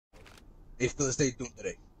Hey fellas, how you doing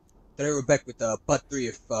today? Today we're back with part 3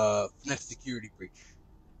 of FNAF Security Breach.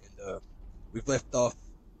 And we've left off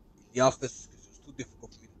in the office because it was too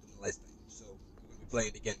difficult for me to do the last time. So we're going to be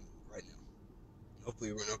playing again right now. And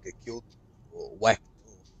hopefully we don't get killed or whacked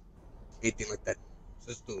or anything like that. So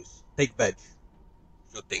let's do this. Take badge.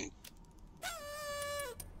 Sure thing.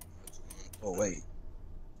 Oh wait.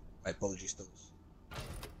 My apologies to us.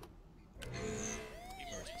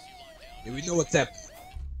 Yeah, we know what's happening.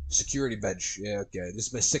 Security badge. Yeah, okay. This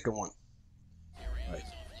is my second one. Right.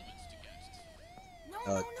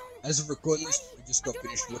 As of recording this, we just got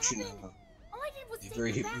finished watching the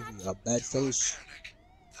very hit movie Bad Fellas.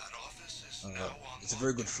 It's a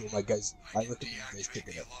very good film, guys. I recommend you guys check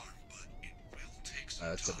it out.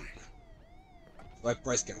 That's a big right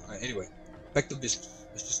price count. Anyway, back to business.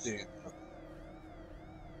 Let's just do it.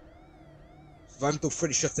 Survive until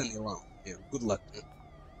Freddy shuts down the alarm. Yeah, good luck. Man.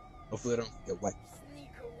 Hopefully I don't get whacked. Sneak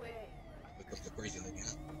away. Here comes the crazy lady,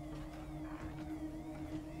 huh?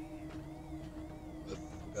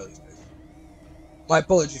 These guys. My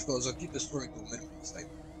apologies, fellas. I'll keep the story to a minimum this time.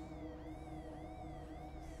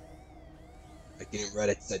 I can't even write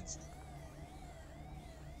it said.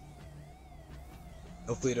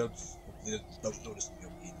 Hopefully they don't notice me.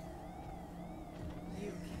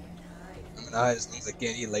 I'm gonna hide as long as I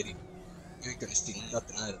can here, lady. You ain't gonna see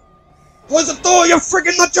nothing either. Close the door, you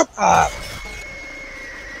freaking nut job! Ah!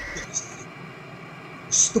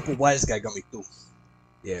 Stupid wise guy got me too.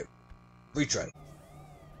 Yeah. Retry.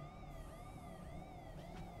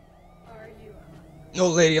 No,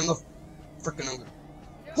 lady, I'm not freaking hungry.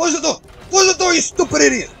 Close the door! Close the door, you stupid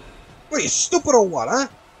idiot! What, are you stupid or what, huh?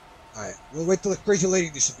 Alright, we'll wait till the crazy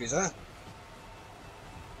lady disappears, huh?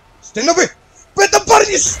 Stand up here! Press the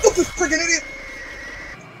button, you stupid freaking idiot!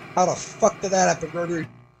 How the fuck did that happen, Gregory?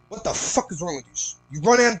 What the fuck is wrong with you? You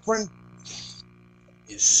run in, friend?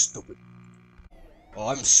 You stupid. Oh,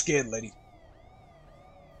 I'm scared, lady.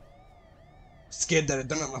 Scared that I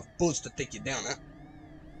don't have enough bullets to take you down, huh?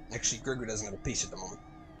 Actually, Gregory doesn't have a piece at the moment.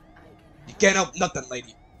 You can't help nothing,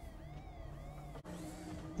 lady.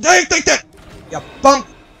 Hey, take that! You punk!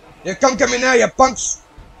 You come get me now, you punks!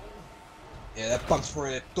 Yeah, that punk's for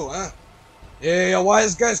it too, huh? Yeah, you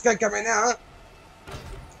wise guys can't get me now, huh?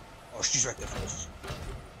 Oh, she's right there, folks.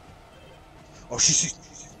 Oh, she's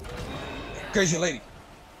crazy lady.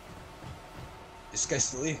 This guy's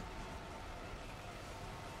still here.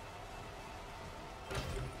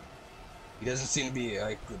 He doesn't seem to be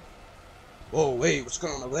good. Whoa, wait, what's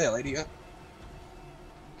going on over there, lady, huh?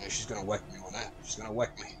 Yeah, she's gonna whack me on that. She's gonna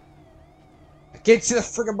whack me. I can't see the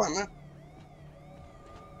friggin' button, huh?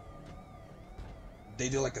 They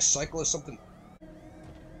do like a cycle or something?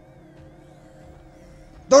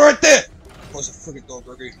 Door right there! Close the friggin' door,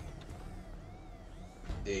 Gregory.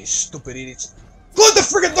 Hey, stupid idiots. Close the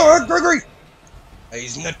friggin' door, huh, Gregory! Hey,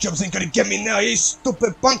 these nut jobs ain't gonna get me now, you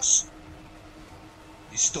stupid punks!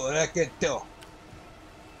 You stole it, I can't tell.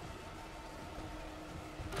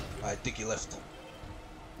 I think he left.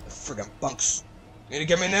 The friggin' punks. You gonna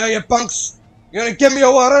get me now, you punks? You gonna get me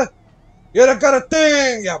a water? You don't got a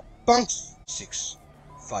thing, you punks! 6,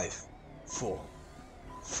 5, 4,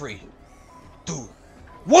 3, 2,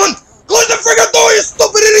 1! Close the friggin' door, you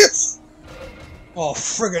stupid idiots! Oh,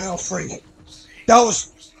 friggin' hell, Freddy. That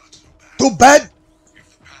was too bad.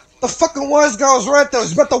 The fucking wise guy was right there. He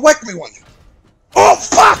was about to whack me one. Oh,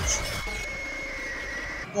 fuck!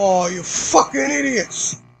 Oh, you fucking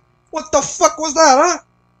idiots. What the fuck was that, huh?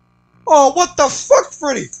 Oh, what the fuck,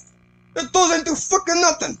 Freddy? It doesn't do fucking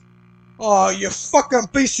nothing. Oh, you fucking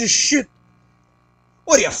piece of shit.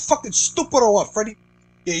 What, are you fucking stupid or what, Freddy?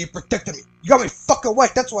 Yeah, you protected me. You got me fucking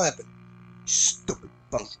whacked. That's what happened. Stupid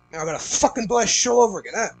punk. Now I gotta fucking do that shit all over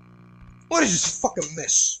again, huh? What is this fucking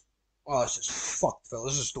mess? Oh, this is fucked,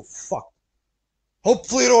 fellas. This is still fucked.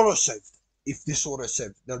 Hopefully it auto-saved. If this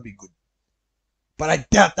auto-saved, that'd be good. But I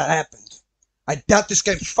doubt that happened. I doubt this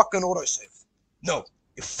game fucking auto-saved. No,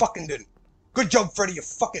 you fucking didn't. Good job, Freddy, you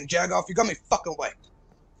fucking jag-off. You got me fucking whacked.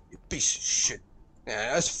 You piece of shit.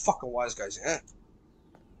 Yeah, that's fucking wise guys, huh?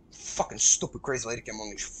 Fucking stupid crazy lady came on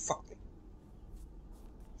me. She fucked me.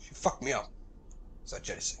 She fucked me up. So I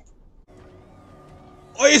try to say.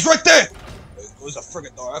 Oh, he's right there! Close the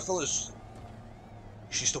friggin' door, huh, fellas?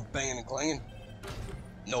 She's still banging and clanging?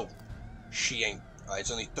 No, she ain't. Alright,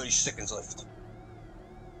 it's only 30 seconds left.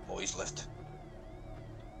 Oh, he's left.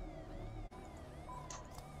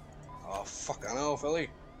 Oh, fuck, I know, Philly.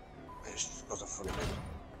 Just close the friggin'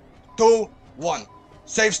 door. 2, 1.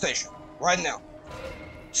 Save station. Right now.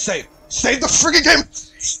 Save. Save the friggin' game!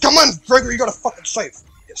 Come on, Gregory, you gotta fucking save.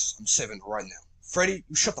 Yes, I'm saving right now. Freddy,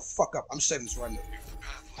 you shut the fuck up. I'm saving this right now.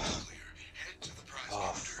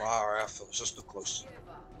 Oh, fuck. Far out, fellas. Just too close.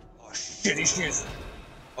 Oh, shit, he is.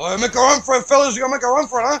 Oh, make a run for it, fellas. You gotta make a run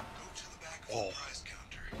for it, huh? Oh.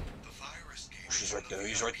 She's right there.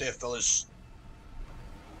 He's right there, fellas.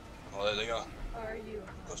 Oh, there they go. Are you?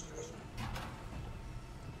 Close.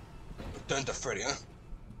 Return to Freddy, huh?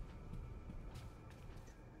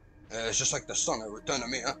 Yeah, it's just like the sun. Return to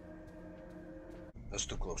me, huh? That's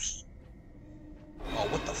too close. Oh,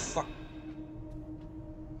 what the fuck?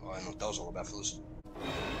 Oh, I know what that was all about, fellas.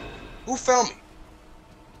 Who found me?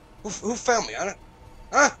 Who found me?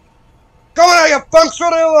 Huh? Come on out, you punks!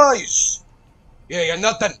 What the hell are you? Yeah, you're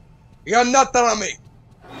nothing. You're nothing on me.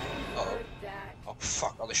 Uh-oh. Oh,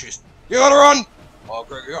 fuck. Oh, there she is. You gotta run! Oh,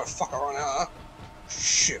 Greg, you gotta fucking run out, huh?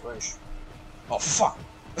 Shit, where is she? Oh, fuck.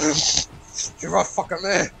 She's right fucking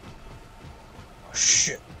there. Oh,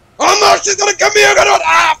 shit. Oh, no, she's gonna get me! I'm gonna run!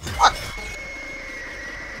 Ah, fuck!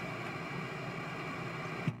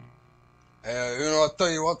 You know, I'll tell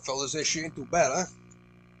you what, fellas, she ain't too bad, huh?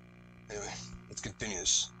 Anyway, let's continue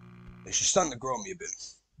this. Yeah, she's starting to grow on me a bit.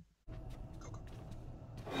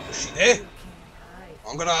 Is she there?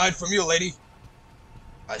 I'm gonna hide from you, lady.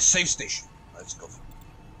 Safe station. Let's go.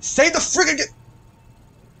 Save the friggin' get.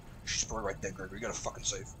 She's probably right there, Gregory. We gotta fucking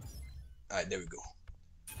save. Alright, there we go.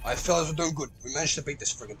 Alright, fellas, we're doing good. We managed to beat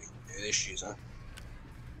this friggin' thing. Yeah, there she is, huh?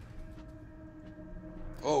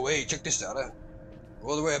 Oh, hey, check this out, huh?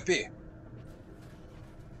 All the way up here.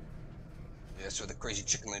 Yeah, that's where the crazy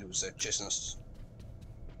chicken lady was chasing us.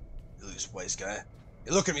 Look at this wise guy.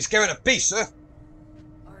 Hey, look at him, he's carrying a piece, huh?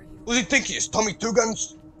 Who does he think he is? Tommy Two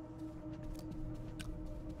Guns?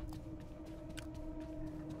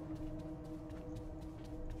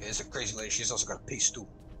 Yeah, there's a crazy lady. She's also got a piece too.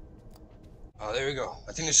 Oh, there we go.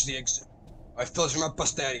 I think this is the exit. Alright, fellas, we're not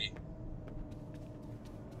bust out of here.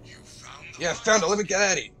 You found the Yeah, I found it. Let me get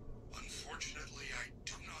out of here. Unfortunately, I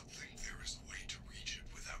do not think there is a way to reach it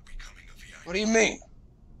without becoming a VIP. What do you mean?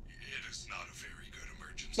 It is not a very good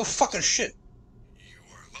emergency. No fucking shit. You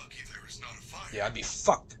are lucky there is not a fire. Yeah, I'd be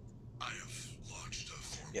fucked. I have lodged a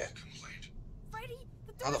formal complaint. Freddy,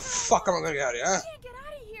 How the fuck am I gonna get out of here, huh? I can't get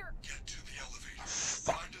out of here. Get to the elevator.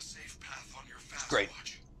 Fuck. Find a safe path on your fast Great.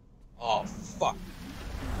 watch. Oh, fuck.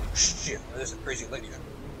 Shit, there's a crazy lady there.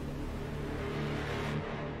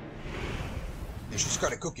 Yeah, she's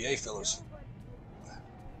got a cookie, eh, fellas?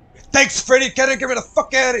 Thanks, Freddy! Can't I get me the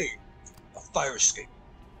fuck out of here? A fire escape.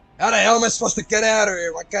 How the hell am I supposed to get out of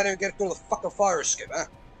here? I can't even get through the fucking fire escape, huh?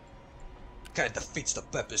 Kinda defeats the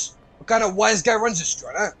purpose. What kind of wise guy runs this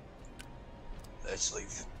joint, huh? Let's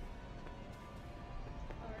leave.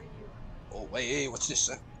 Oh, hey, what's this,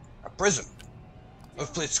 huh? A prison.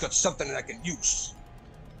 Hopefully it's got something that I can use.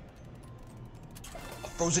 A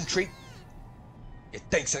frozen treat? Yeah,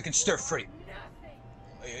 thanks, I can stir free.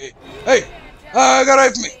 Hey! Got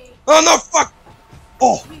away from me! Oh, no, fuck!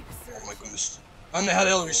 Oh! Oh my goodness. How the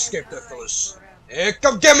hell we escaped that, fellas? Hey,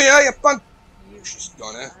 come get me, you punk! Oh, she's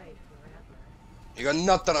gone, eh? You got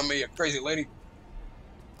nothing on me, you crazy lady.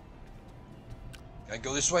 Can I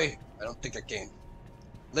go this way? I don't think I can.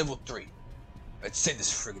 Level 3. Let's save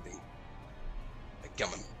this friggin' thing. Hey,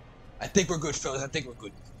 come on. I think we're good, fellas. I think we're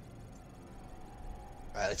good.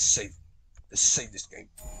 Alright, let's save. Let's save this game.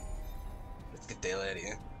 Let's get the hell out of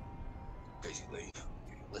here. Crazy lady.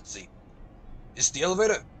 Let's see. Is this the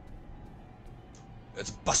elevator?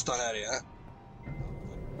 Let's bust on out of here, huh?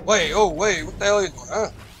 Wait, oh, wait. What the hell are you doing, huh?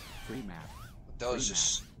 Free map. What the hell is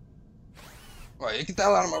this? Alright, get the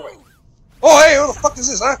hell out of my way. Oh, hey, who the fuck is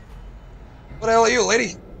this, huh? What the hell are you,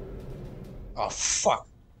 lady? Oh, fuck.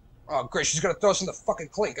 Oh, great, she's gonna throw us in the fucking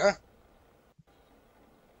clink, huh?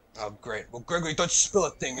 Oh, great. Well, Gregory, don't spill a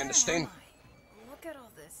thing, understand? Look at all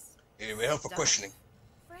this. Here, we're here for questioning.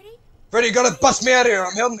 Freddy, Freddy, you gotta bust me out of here.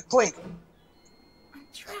 I'm held in the clink. I'm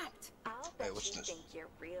trapped. I'll bet what's you this? think you're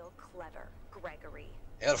real clever, Gregory.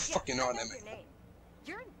 How the fuck you know I her name? your name.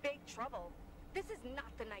 You're in big trouble. This is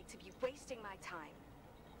not the night to be wasting my time.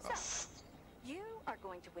 So, you are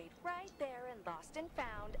going to wait right there in Lost and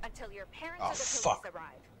Found until your parents or the police fuck.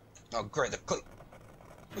 arrive. Oh, great, the clink.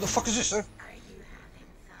 What the fuck is this, huh? Are you having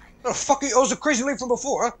fun? What the fuck? Oh, it was the crazy lady from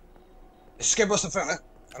before, huh? Escape us and found, huh?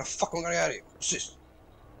 How the fuck am I gonna get out of here? What's this?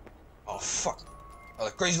 Oh, fuck. Oh,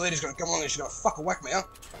 the crazy lady's gonna come along and she's gonna fucking whack me, huh?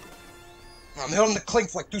 I'm held in the clink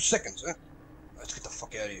for like 2 seconds, huh? Let's get the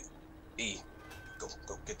fuck out of here. E. Go,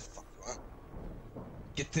 get the fuck out, huh?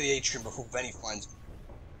 Get to the atrium before Vanny finds me.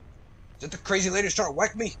 Is that the crazy lady who's trying to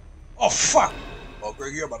whack me? Oh, fuck! Oh,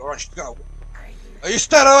 Greg, you're about to run. She's gonna... Are you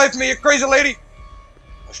standing away from me, you crazy lady?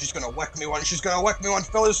 Oh, she's gonna whack me one. She's gonna whack me one,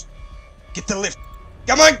 fellas. Get to the lift.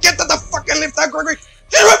 Come on, get to the fucking lift, huh, Gregory?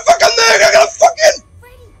 She's right fucking there! I gotta fucking...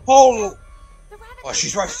 Freddy! Hold... The rabbit Oh,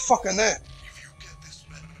 she's right fucking there. If you get this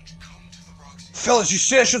Fellas, you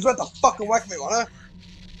said she was about to fucking whack me, huh?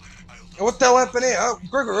 And what the hell happened here, huh?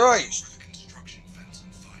 Gregory, where are you?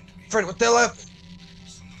 Fred, what the hell happened?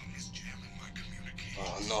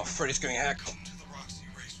 Oh no, Freddy's getting hacked.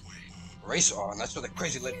 Race? Oh, and that's where the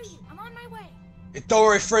crazy lady. I'm on my way. Hey, don't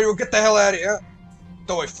worry, Freddy, we'll get the hell out of here.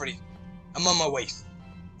 Don't worry, Freddy. I'm on my way.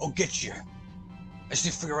 I'll get you. I just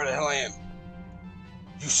need to figure out where the hell I am.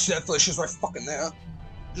 You said fella, she's right fucking there.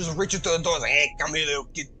 Just reach into the door like, hey, come here, little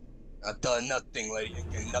kid. I'll tell her nothing, lady. You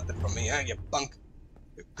get nothing from me, huh, you punk?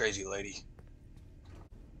 You crazy lady.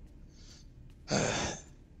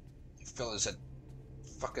 You fellas had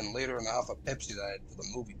fucking liter and a half of Pepsi that I had for the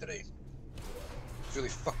movie today. It's really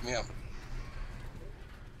fucked me up.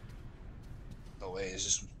 No way,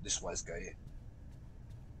 is this wise guy here?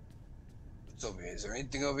 What's over here? Is there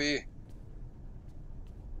anything over here?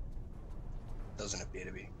 Doesn't appear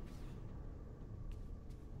to be.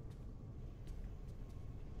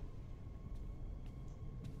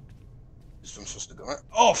 This one's supposed to go, huh?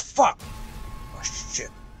 Oh, fuck! Oh, shit.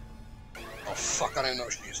 Oh, fuck, I didn't know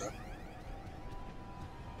she is, huh?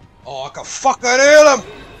 Oh, I can fucking hear them!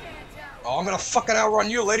 Oh, I'm gonna fucking outrun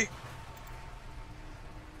you, lady.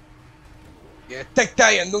 Yeah, take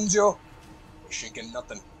that, you nunzio. She ain't getting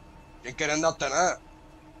nothing. She ain't getting nothing, huh?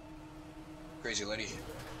 Crazy lady.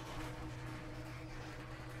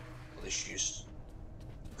 Delicious.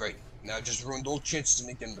 Great. Now I just ruined all chances to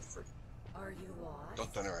make him the free. Are you lost?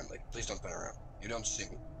 Don't turn around, lady. Please don't turn around. You don't see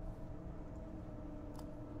me.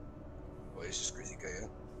 Boy, this is crazy guy, huh?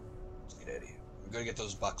 Let's get out of here. We gotta get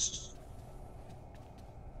those boxes.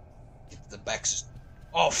 Get the boxes.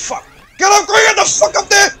 Oh, fuck! Get up, Greg! Get the fuck up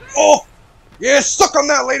there! Oh! Yeah, suck on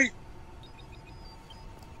that, lady!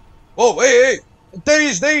 Oh, hey, hey!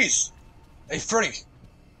 Days! Hey, Freddy!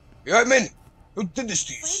 You alright, man? Who did this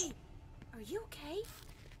to you? Freddy, are you okay?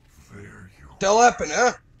 There you What the hell happened,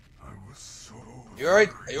 huh? I was so You alright?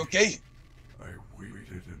 Are you okay? I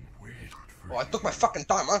waited and waited for Oh, I took my fucking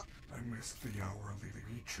time, huh? I missed the hourly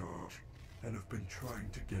recharge and have been trying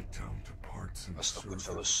to get down to parts and That's not good,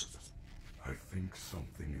 fellas. I think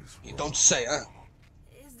something is You wrong. don't say, huh?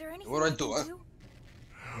 Is there anything What do I can do, huh?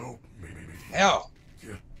 Help me. How?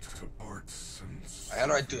 Get to parts and How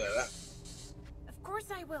do I do that, huh? Of course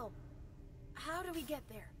I will. How do we get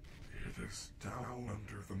there? It is down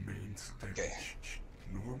under the main stage. Okay.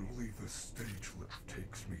 Normally the stage lift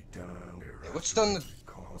takes me down there. Yeah, what's after done the the...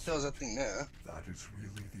 cost. What the hell's that thing there, huh? That is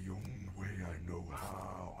really the only way I know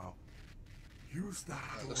how. Use that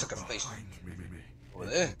It looks like a face. behind me. Over It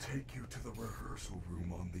there? will take you to the rehearsal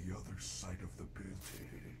room on the other side of the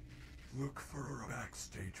building. Look for a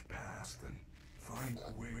backstage pass, then find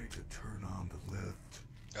a way to turn on the lift.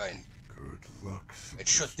 Alright. Good luck. It's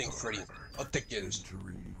shut thing, Freddy. I'll take care of this.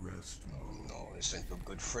 Entering rest mode. No, this ain't no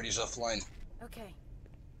good. Freddy's offline. Okay.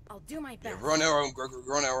 I'll do my Yeah, best. we're on our own, Gregory.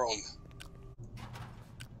 We're on our own.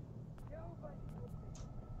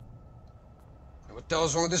 Hey, what the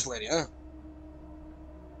hell's wrong with this lady, huh?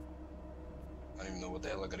 I don't even know what the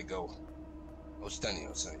hell I gotta go. Oh, standing.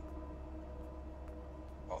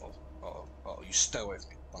 Uh-oh. Uh-oh. You stay away from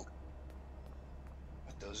me, punk.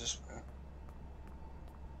 What the hell is this one, huh?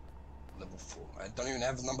 Level 4. I don't even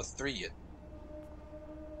have number 3 yet.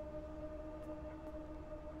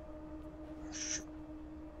 Oh, shit.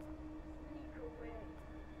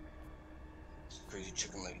 It's a crazy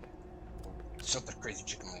chicken lady. It's not the crazy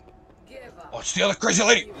chicken lady. Oh, it's the other crazy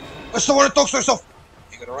lady! That's the one that talks to herself!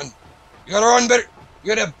 You gotta run. You gotta run, better.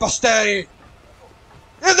 You gotta bust out of here.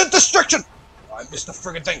 Yeah, the distraction! Oh, I missed the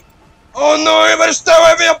friggin' thing. Oh no, you better stay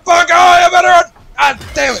away from me, you punk! Oh, you better run!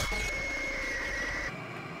 Ah, damn it!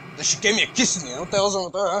 Then she gave me a kiss in the end. What the hell's wrong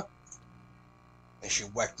with her, huh? Then she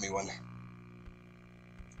whacked me one.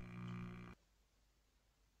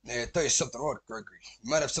 Yeah, I'll tell you something about Gregory. You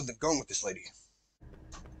might have something going with this lady.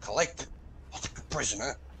 Collect. I'll take a prison,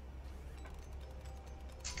 huh?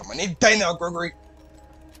 Come on, any day now, Gregory.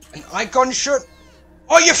 An icon shirt?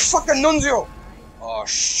 Oh, you fucking nunzio! Oh,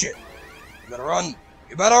 shit. You better run.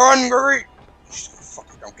 You better run, Gregory. She's gonna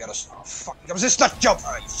fucking come get us. Oh, fuck. Was this not jump?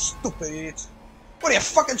 Ah, you stupid idiots. What are you,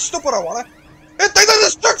 fucking stupid or what, huh? Hey, take the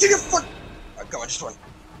destruction, you fuck! Oh, come on, just run.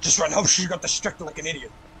 Just run. Hope she got distracted like an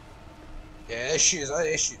idiot. Yeah, there she is.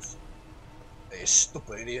 There she is. Hey, you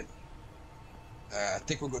stupid idiot. I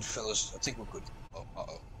think we're good, fellas. I think we're good.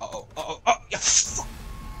 Oh, oh, you fuck!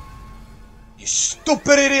 You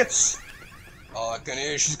stupid idiots! Oh, I can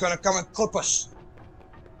hear she's gonna come and clip us.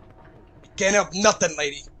 You can't help nothing,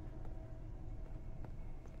 lady.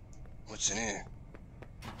 What's in here?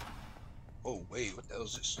 Oh, wait, what the hell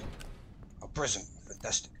is this? A prison.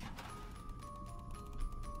 Fantastic.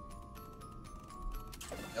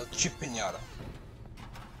 El Chipinata.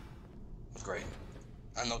 Great.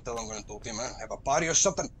 I know what the hell I'm gonna do with him, huh? Have a party or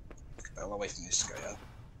something? Get the hell away from this guy, huh?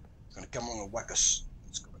 He's gonna come on and whack us.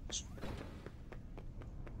 Let's go back this way.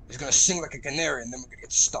 He's gonna sing like a canary and then we're gonna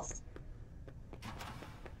get stuffed.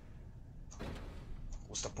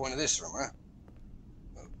 What's the point of this room, huh?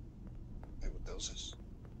 Oh. Hey, what the hell is this?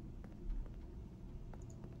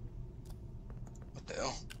 What the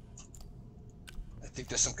hell? I think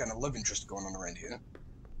there's some kind of love interest going on around here.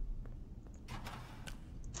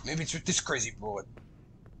 Maybe it's with this crazy broad.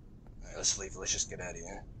 Alright, let's leave. Let's just get out of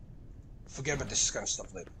here. Forget about this kind of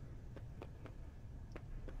stuff later.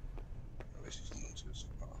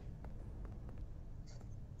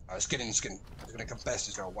 Let's get in, let's get in. He's gonna come past,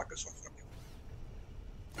 he's gonna whack us one.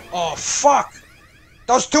 Oh, fuck!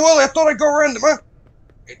 That was too early, I thought I'd go around him, huh?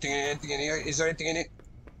 Anything in here? Is there anything in here?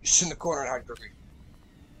 Just sit in the corner and hide, Gregory.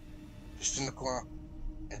 Just in the corner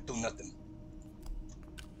and do nothing.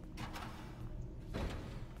 I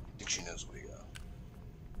think she knows where you are.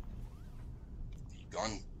 You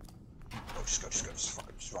gone? Oh, just go, fuck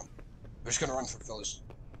it, just run. We're just gonna run for fellas.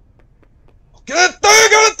 Oh, get that thing,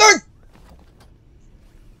 get that thing!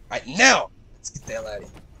 Right now, let's get the hell out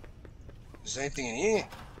of here. Is there anything in here?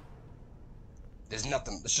 There's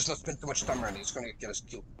nothing. Let's just not spend too much time around here. It's gonna get us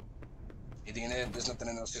killed. Anything in there? There's nothing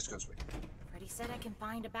in there. Let's just go this way. Freddy said I can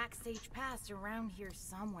find a backstage pass around here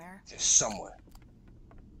somewhere. There's somewhere.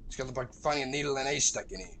 It's gonna look like finding a needle and a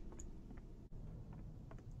haystack in here.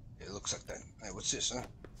 Yeah, it looks like that. Hey, what's this, huh?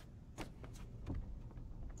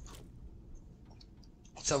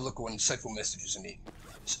 Let's have a look at what insightful messages in here.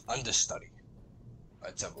 It's understudy.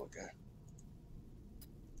 Let's have a look here.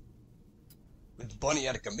 With Bunny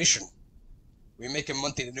out of commission, we're making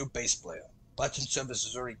Monty the new bass player. Platching Service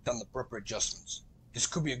has already done the proper adjustments. This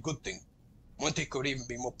could be a good thing. Monty could even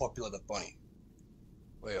be more popular than Bunny.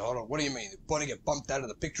 Wait, hold on. What do you mean? Did Bunny get bumped out of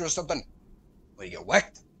the picture or something? What, he get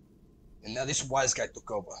whacked? And now this wise guy took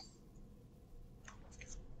over.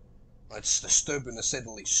 That's disturbing to say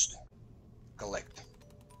the least. Collect.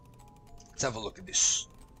 Let's have a look at this.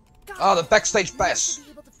 Oh, the backstage pass.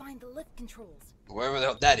 Be able to find the lift controls. Wherever the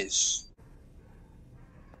hell that is.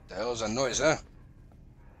 The hell's that noise, huh?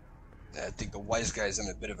 I think the wise guy's in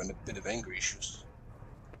a bit of anger issues.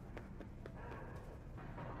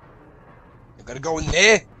 You gotta go in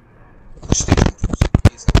there.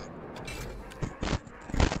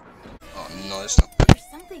 Oh no, that's not good.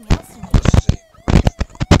 There's something else in here. This is it.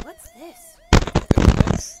 What's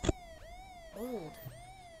this? Old.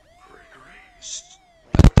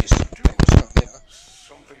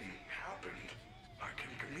 Something happened. I can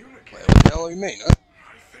communicate. Wait, what the hell do you mean, huh?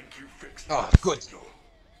 I think you fixed Oh, the good. signal.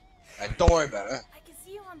 Don't worry about it, huh? I can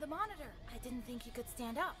see you on the monitor. I didn't think you could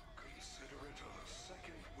stand up. Consider it a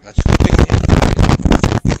second wind. That's a good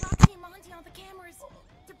thing. Roxy and Monty on the cameras.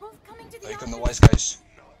 They're both coming to the Like on the office. wise guys.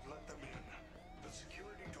 Not let them in. The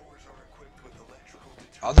security doors are equipped with electrical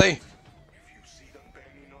detectors. Are they? If you see them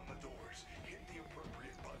banging on the doors, hit the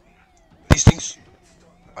appropriate button. These things?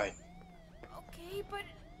 Alright, Okay, but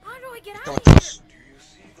how do I get come out with of us. Do you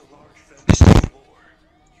see the large fence This on the thing? floor?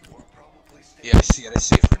 You are probably standing Yeah, I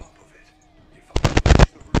see it, Freddy. on top of it. If I push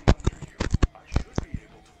the room under you, I should be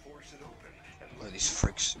able to force it open and Look let at these you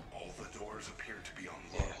freaks. All the doors appear to be on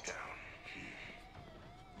Yeah. lockdown.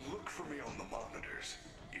 Look for me on the monitors.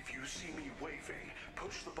 If you see me waving,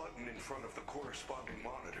 push the button in front of the corresponding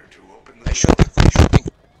monitor to open the Hey, sure thing.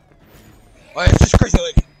 Oh, it's this crazy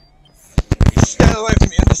lady. You stand away from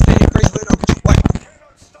me, understand, you crazy lady? I'll get you whacked.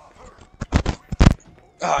 cannot stop her.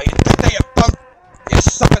 Oh, you think that, you punk? You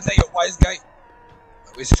sucker, that you wise guy.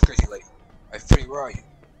 Oh, where's this crazy lady? Hey, Freddy, where are you?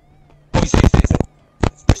 Oh, he's there.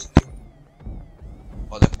 Let's press it.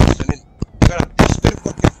 Oh, they're busting in. You gotta bust in,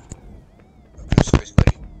 fucking. Oh, this crazy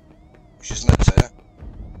lady. She's nuts, huh?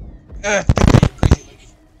 Take that, you crazy lady.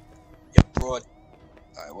 You broad.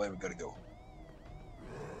 Alright, where we gotta go?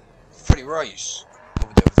 Freddy, where are you?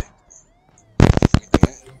 Over there.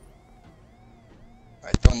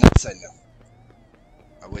 Alright, go on that side now.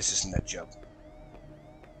 Alright, where's this nut job?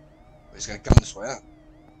 He's gonna come this way, huh?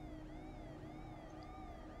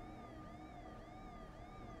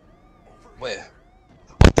 Where?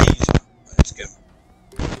 These. Let's get him.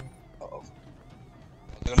 Uh-oh.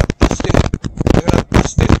 They're gonna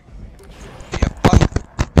bust in. Yeah, punk.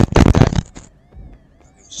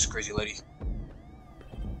 This crazy lady.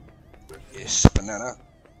 Yes, banana.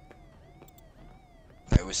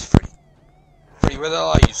 Alright, where's Freddy? Freddy, where the hell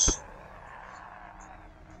are you?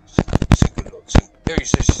 There he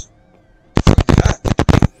says.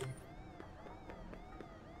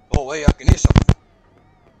 Oh, wait, I can hear something.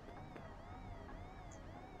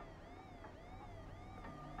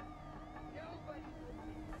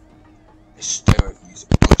 Stay away from these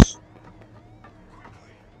punks.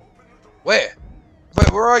 Where?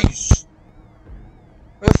 Where are you?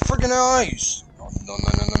 Where the friggin' are you? Oh, no. Oh,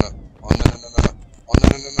 no. Oh, no.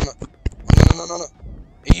 Oh, no.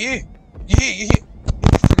 You here? You here?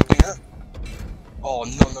 Friggin' thing, huh? Oh,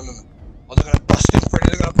 no. Oh, they're gonna bust in, Freddy.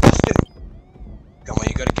 They're gonna bust in. Come on,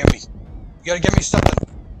 you gotta get me. You gotta get me something.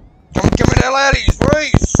 Come on, get me the hell out of these,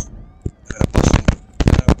 race! They're gonna bust in.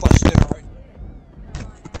 They're gonna bust in, alright?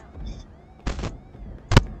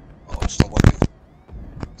 Oh, it's not working.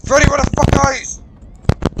 Freddy, where the fuck are you?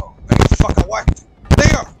 Oh, man, you fucking whacked.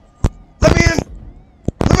 There! Let me in!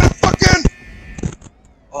 Let me the fuck in!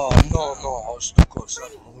 Oh, no. I was too close.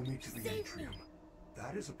 Follow me to the atrium.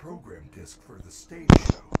 That is a program disc for the stage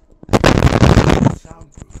show. In the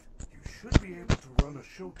sound booth, you should be able to run a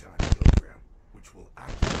Showtime program, which will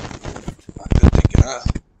activate the lift. Good thinking, huh?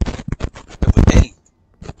 But then,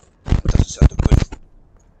 that doesn't sound too good.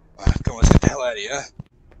 Come on, let's get the hell out of here.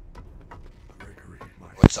 Gregory, my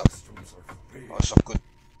What's up? systems are failing. Oh, what's up, good?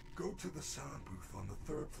 Go to the sound booth on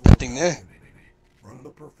the 3rd floor. That thing there? Run the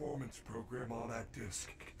performance program on that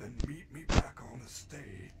disc, then meet me back on the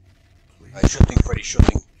stage. Please. I should think, Freddy, should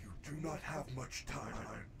think. You do not have much time.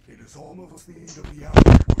 It is almost the end of the hour.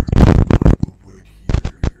 I will wait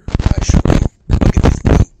here. I should think. Look at this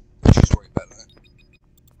thing. She's worried about that.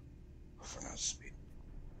 For now, speed.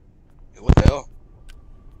 Hey, what the hell?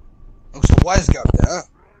 Looks a wise guy up there, huh?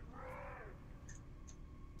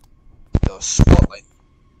 The spotlight.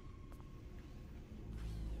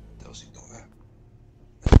 What the hell's he doing,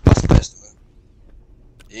 huh? Bust past him, huh?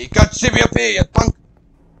 You can't see me up here, you punk!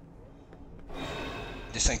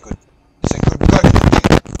 This ain't good. We gotta get the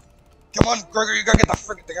thing. Come on, Gregory, you gotta get the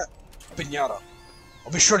friggin' thing out. Pinata.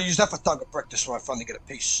 I'll be sure to use that for target practice when I finally get a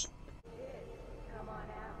piece.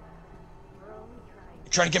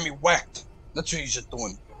 You're trying to get me whacked. That's what you're just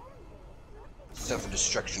doing. Set for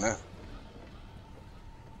distraction, huh?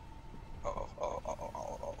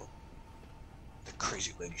 Uh-oh. The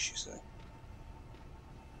crazy lady, she said.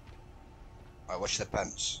 Alright, watch the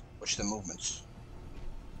patterns. Watch the movements.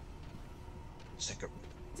 Think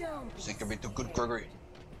it'd be too good, Gregory.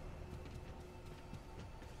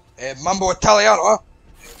 Mambo Italiano, huh?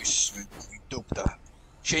 Yeah, we duped her.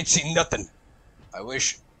 She ain't seen nothing. I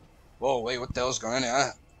wish. Whoa, wait, what the hell's going on here,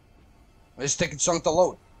 huh? It's taking something to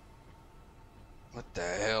load. What the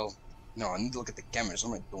hell? No, I need to look at the cameras.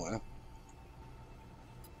 What am I doing, huh?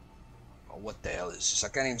 Oh, what the hell is this? I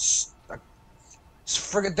can't even... this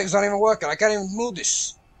friggin' thing's not even working. I can't even move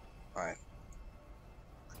this. Alright.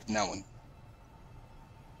 Now one.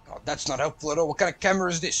 Oh, that's not helpful at all. What kind of camera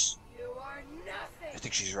is this? You are nothing. I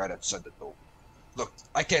think she's right outside the door. Look,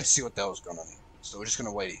 I can't see what the hell's going on here. So we're just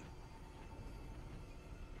gonna wait.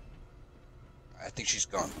 I think she's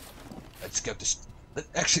gone. Let's get this...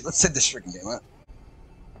 Actually, let's set this freaking game, huh?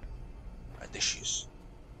 I think she's...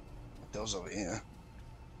 What the hell's over here?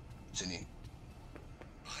 What's in here?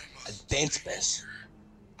 A dance bass.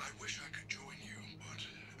 I wish I could join you, but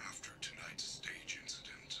after tonight's stage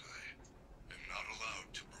incident, I am not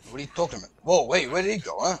allowed to perform. What are you talking about? Whoa, wait, where did he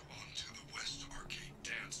go, huh? Onto the West Arcade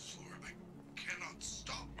dance floor. I cannot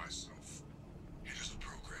stop myself. It is a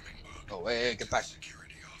programming bug. Oh, hey, get back.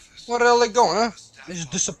 Security office. Where the hell are they going, huh? They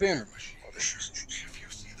just disappearing.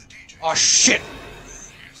 Oh, shit!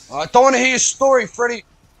 I don't want to hear your story, Freddy.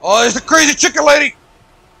 Oh, there's the crazy chicken lady!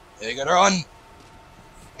 There you gotta run.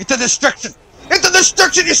 Into destruction! Into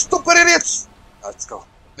destruction, you stupid idiots! Let's go.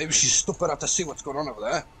 Maybe she's stupid enough to see what's going on over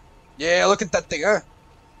there. Yeah, look at that thing, huh?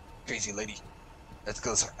 Crazy lady. Let's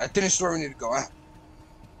go. I think it's where we need to go, huh?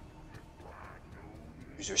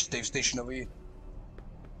 Is there a save station over here?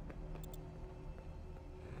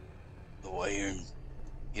 No, I hear him.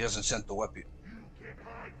 He doesn't send the weapon.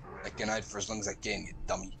 I can hide for as long as I can, you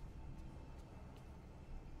dummy.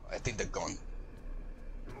 I think they're gone.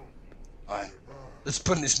 Alright. Let's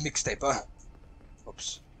put in this mixtape, huh?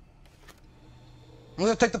 Oops. I'm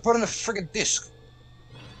gonna take the put in the friggin' disc.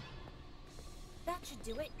 That should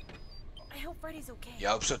do it. I hope Freddy's okay. Yeah,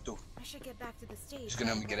 I hope so too. I should get back to the stage. He's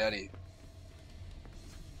gonna help me get out of here.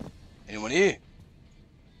 Anyone here?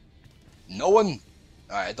 No one?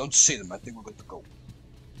 Alright, I don't see them. I think we're good to go.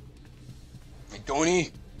 Am I going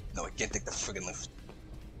here? No, I can't take the friggin' lift.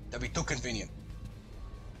 That'd be too convenient.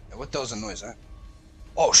 Hey, what the hell's the noise, huh?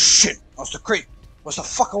 Oh shit! What's the creep? What's the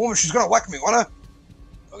fucking woman? She's gonna whack me, wanna?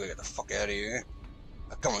 Okay, get the fuck out of here.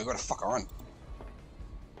 Now, come on, we gotta fuck her on.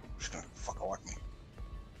 She's gonna fucking whack me.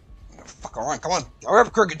 I'm gonna fuck her on. Come on, hurry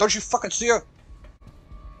up, Kirky. Don't you fucking see her?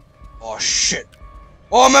 Oh shit!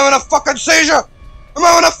 Oh, I'm having a fucking seizure! I'm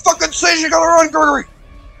having a fucking seizure! Gotta run, Gregory!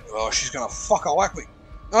 Oh, she's gonna fucking whack me.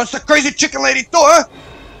 No, it's the crazy chicken lady too, huh?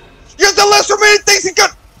 You're the last remaining things you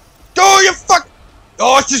got! Oh, you fuck!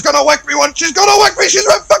 Oh, she's gonna whack me one. She's gonna whack me. She's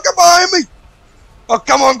right fucking behind me. Oh,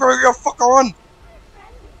 come on, Gregory. You'll fucking run.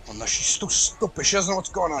 Oh, no, she's too stupid. She doesn't know what's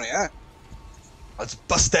going on here. Let's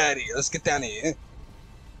bust out of here. Let's get down here.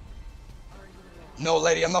 No,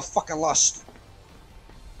 lady, I'm not fucking lost.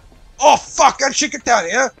 Oh, fuck. How'd she get down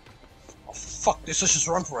here? Oh, fuck this. Let's just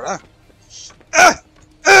run for it, huh?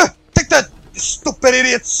 Take that, you stupid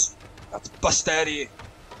idiots. Let's bust out of here.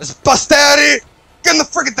 Let's bust out of here. Get in the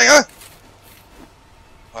friggin' thing, huh?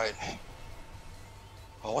 Alright.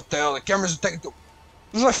 Oh, what the hell? The cameras are taking too...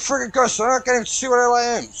 Where's my friggin' cursor? I can't even see where the hell I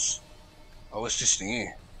am. Oh, what's this thing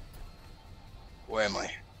here? Where am I?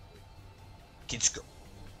 Kids go.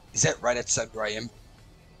 Is that right outside where I am?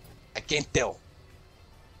 I can't tell.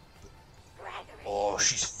 Oh,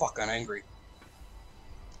 she's fucking angry.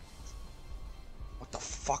 What the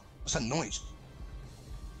fuck? What's that noise?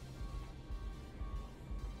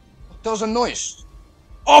 What the hell's a noise?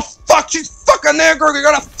 Oh fuck! She's fucking there, Gregory! You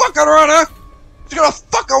gotta fucking run, huh? She's gonna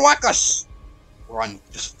fucking whack us! Run.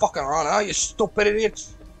 Just fucking run, huh? You stupid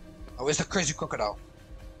idiots! Oh, where's the crazy crocodile?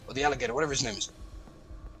 Or the alligator, whatever his name is.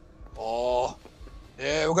 Oh.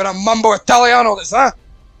 Yeah, we're gonna Mambo Italiano this, huh?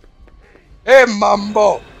 Hey,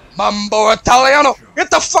 Mambo! Mambo Italiano!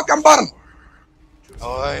 Get the fucking button!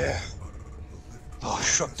 Oh, yeah. Oh,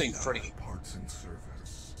 sure thing, Freddy.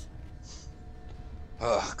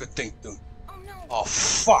 Good thing, dude. Oh no. Oh,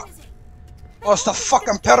 fuck! Oh, it's the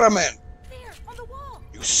fucking Pyramid! There, on the wall.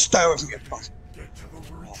 You stay with me, you punk.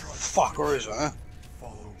 Oh, fuck, where is it, huh?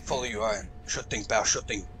 Follow you, alright. Sure thing, pal, sure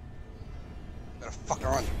thing. Gotta fucking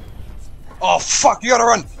run. Oh, fuck, you gotta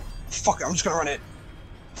run! Fuck it, I'm just gonna run it.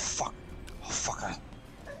 Fuck. Oh, fuck.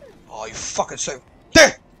 Oh, you fucking save.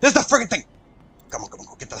 There! There's the friggin' thing! Come on, go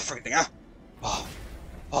get the friggin' thing, huh?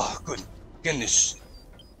 Oh, good. Get in this.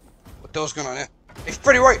 What the hell's going on here? Hey,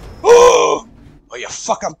 Freddy, right? Oh, you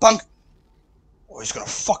fucking punk! Oh, he's gonna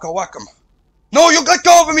fucking whack him. No, you let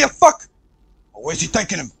go of him, you fuck! Oh, where's he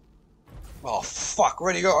taking him? Oh, fuck,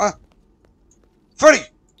 where'd he go, huh? Freddy!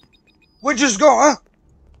 Where'd you just go, huh?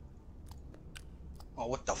 Oh,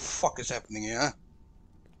 what the fuck is happening here, huh?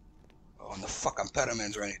 Oh, and the fucking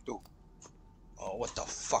Pyramid's ready too. Oh, what the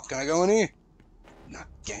fuck? Can I go in here? Not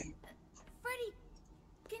again. Freddy,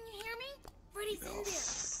 can you hear me? Freddy's in there.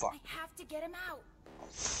 Fuck. I have to get him out. Oh,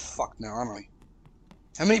 fuck now, aren't I?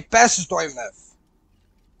 How many passes do I even have?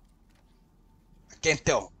 I can't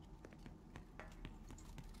tell.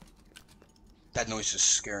 That noise is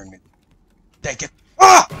scaring me. Take it.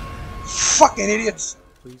 Ah! Fucking idiots!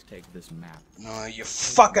 Please take this map. No, you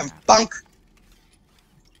fucking punk!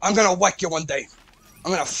 I'm gonna whack you one day.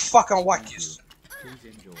 I'm gonna fucking whack you. Please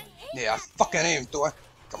enjoy. Yeah, I fucking aim, do I?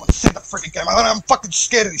 Come on, save the freaking game. I'm fucking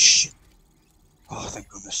scared of this shit. Oh, thank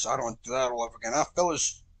goodness. I don't want to do that all over again, huh,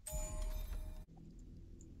 fellas?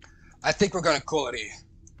 I think we're gonna call it here.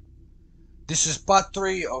 This is part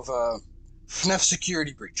 3 of FNAF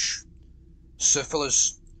Security Breach. So,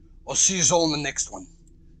 fellas, I'll see you all in the next one.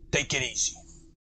 Take it easy.